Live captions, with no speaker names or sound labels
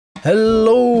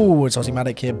Hello, it's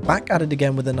Optimisation here, back at it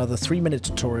again with another 3-minute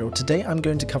tutorial. Today I'm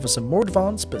going to cover some more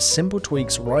advanced but simple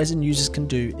tweaks Ryzen users can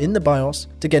do in the BIOS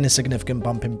to gain a significant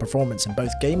bump in performance in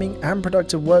both gaming and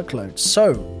productive workloads.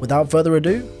 So, without further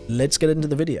ado, let's get into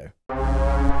the video.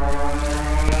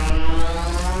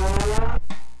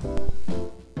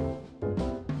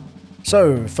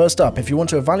 So, first up, if you want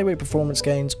to evaluate performance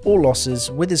gains or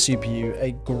losses with a CPU,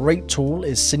 a great tool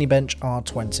is Cinebench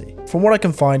R20. From what I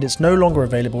can find, it's no longer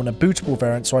available in a bootable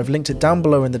variant, so I've linked it down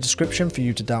below in the description for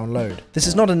you to download. This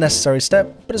is not a necessary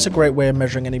step, but it's a great way of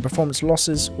measuring any performance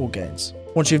losses or gains.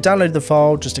 Once you've downloaded the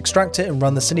file, just extract it and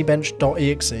run the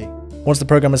cinebench.exe. Once the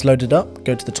program is loaded up,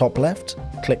 go to the top left,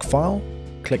 click File,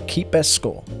 click Keep Best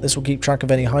Score. This will keep track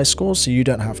of any high scores so you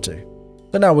don't have to.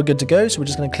 So now we're good to go, so we're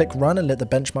just going to click Run and let the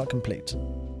benchmark complete.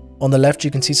 On the left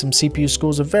you can see some CPU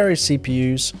scores of various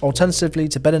CPUs. Alternatively,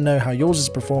 to better know how yours is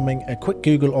performing, a quick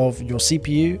Google of your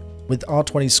CPU with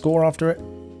R20 score after it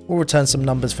will return some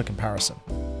numbers for comparison.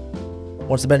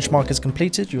 Once the benchmark is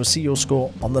completed, you'll see your score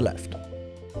on the left.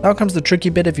 Now comes the tricky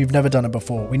bit if you've never done it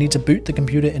before. We need to boot the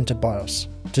computer into BIOS.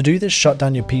 To do this, shut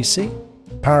down your PC,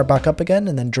 power it back up again,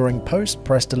 and then during post,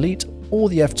 press delete or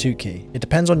the F2 key. It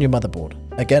depends on your motherboard.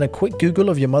 Again, a quick Google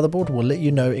of your motherboard will let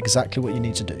you know exactly what you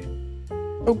need to do.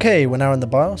 Okay, we're now in the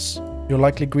BIOS. You're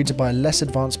likely greeted by a less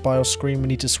advanced BIOS screen. We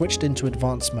need to switch it into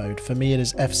advanced mode. For me it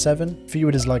is F7, for you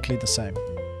it is likely the same.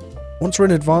 Once we're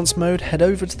in advanced mode, head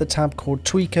over to the tab called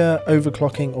Tweaker,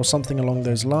 Overclocking or something along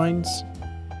those lines.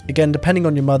 Again, depending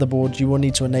on your motherboard, you will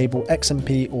need to enable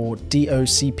XMP or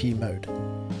DOCP mode.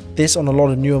 This on a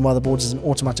lot of newer motherboards is an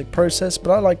automatic process,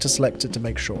 but I like to select it to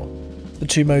make sure. The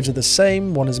two modes are the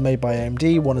same, one is made by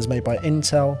AMD, one is made by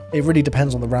Intel. It really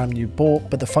depends on the RAM you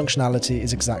bought, but the functionality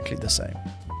is exactly the same.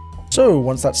 So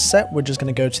once that's set, we're just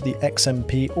going to go to the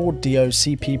XMP or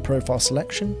DOCP profile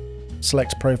selection.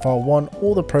 Select profile 1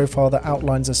 or the profile that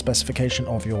outlines the specification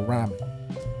of your RAM.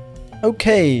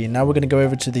 Okay, now we're going to go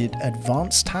over to the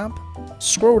Advanced tab,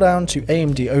 scroll down to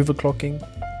AMD Overclocking,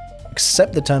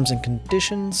 accept the terms and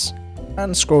conditions,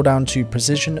 and scroll down to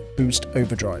Precision Boost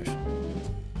Overdrive.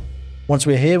 Once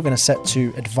we're here, we're going to set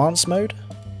to Advanced mode.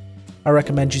 I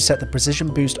recommend you set the Precision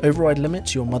Boost Override limit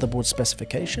to your motherboard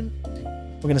specification.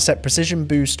 We're going to set Precision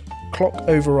Boost Clock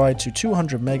Override to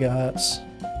 200 MHz.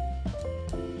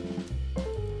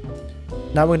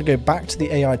 Now we're going to go back to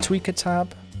the AI Tweaker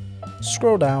tab,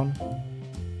 scroll down,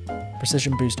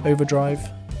 Precision Boost Overdrive,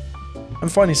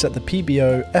 and finally set the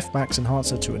PBO Fmax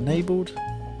Enhancer to Enabled,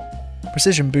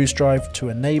 Precision Boost Drive to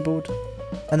Enabled,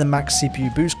 and the Max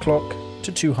CPU Boost Clock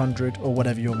to 200 or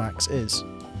whatever your max is.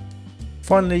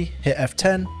 Finally, hit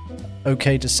F10,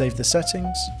 OK to save the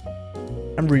settings,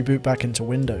 and reboot back into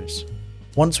Windows.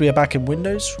 Once we are back in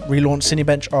Windows, relaunch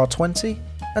Cinebench R20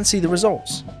 and see the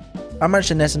results. I managed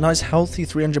to net a nice healthy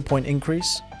 300 point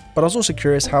increase, but I was also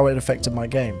curious how it affected my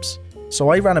games. So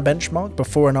I ran a benchmark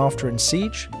before and after in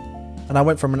Siege, and I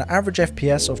went from an average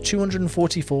FPS of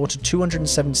 244 to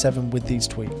 277 with these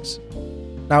tweaks.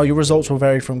 Now your results will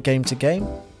vary from game to game,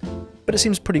 but it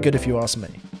seems pretty good if you ask me.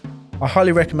 I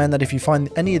highly recommend that if you find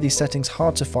any of these settings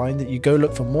hard to find, that you go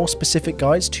look for more specific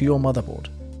guides to your motherboard.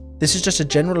 This is just a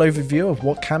general overview of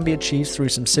what can be achieved through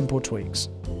some simple tweaks.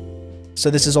 So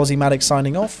this is Optimisation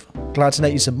signing off. Glad to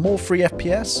net you some more free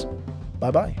FPS.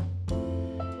 Bye bye.